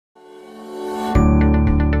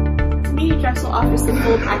University, Drexel offers the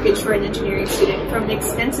full package for an engineering student, from an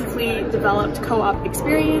extensively developed co-op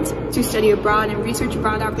experience to study abroad and research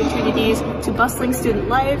abroad opportunities to bustling student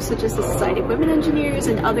life such as the Society of Women Engineers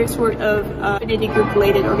and other sort of affinity group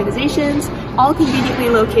related organizations, all conveniently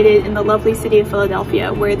located in the lovely city of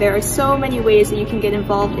Philadelphia, where there are so many ways that you can get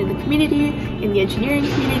involved in the community, in the engineering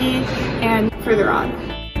community, and further on.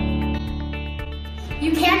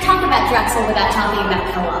 You can't talk about Drexel without talking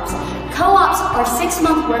about co-ops. Co-ops are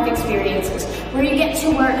 6-month work experiences where you get to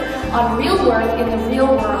work on real work in the real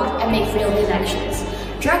world and make real connections.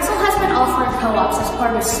 Drexel has been offering co-ops as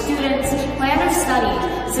part of students' plan of study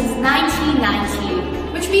since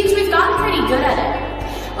 1919, which means we've gotten pretty good at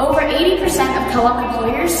it. Over 80% of co-op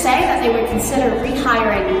employers say that they would consider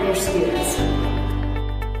rehiring their students.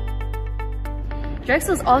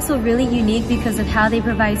 Drexel is also really unique because of how they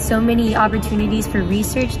provide so many opportunities for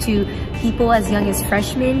research to people as young as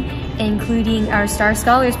freshmen, including our Star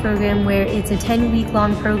Scholars program, where it's a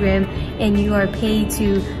 10-week-long program and you are paid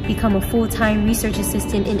to become a full-time research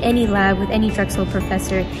assistant in any lab with any Drexel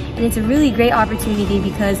professor. And it's a really great opportunity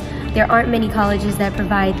because there aren't many colleges that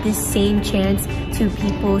provide this same chance to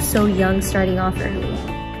people so young starting off early.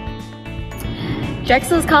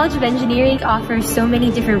 Drexel's College of Engineering offers so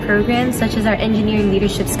many different programs, such as our Engineering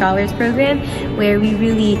Leadership Scholars program, where we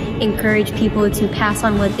really encourage people to pass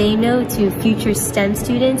on what they know to future STEM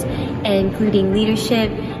students, including leadership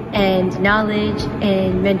and knowledge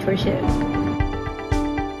and mentorship.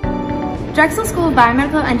 Drexel School of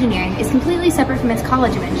Biomedical Engineering is completely separate from its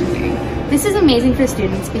College of Engineering. This is amazing for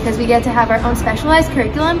students because we get to have our own specialized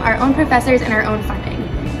curriculum, our own professors, and our own funding.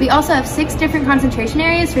 We also have 6 different concentration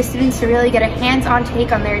areas for students to really get a hands-on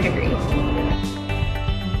take on their degree.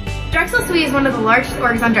 Drexel SWE is one of the largest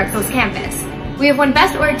orgs on Drexel's campus. We have won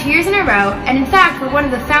Best Org 2 years in a row, and in fact, we're one of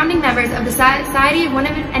the founding members of the Society of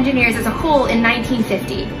Women Engineers as a whole in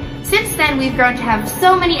 1950. Since then, we've grown to have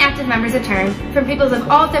so many active members a term from peoples of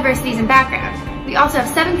all diversities and backgrounds. We also have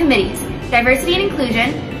 7 committees: diversity and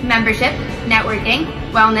inclusion, membership, networking,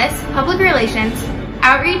 wellness, public relations,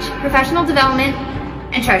 outreach, professional development,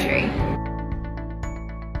 and treasury.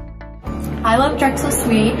 I love Drexel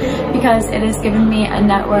SWE because it has given me a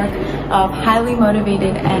network of highly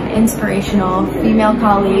motivated and inspirational female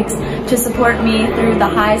colleagues to support me through the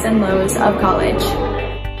highs and lows of college.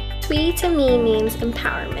 SWE to me means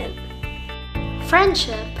empowerment,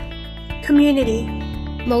 friendship, Community,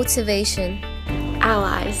 motivation,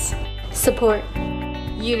 allies, support,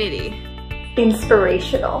 unity,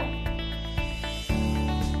 inspirational.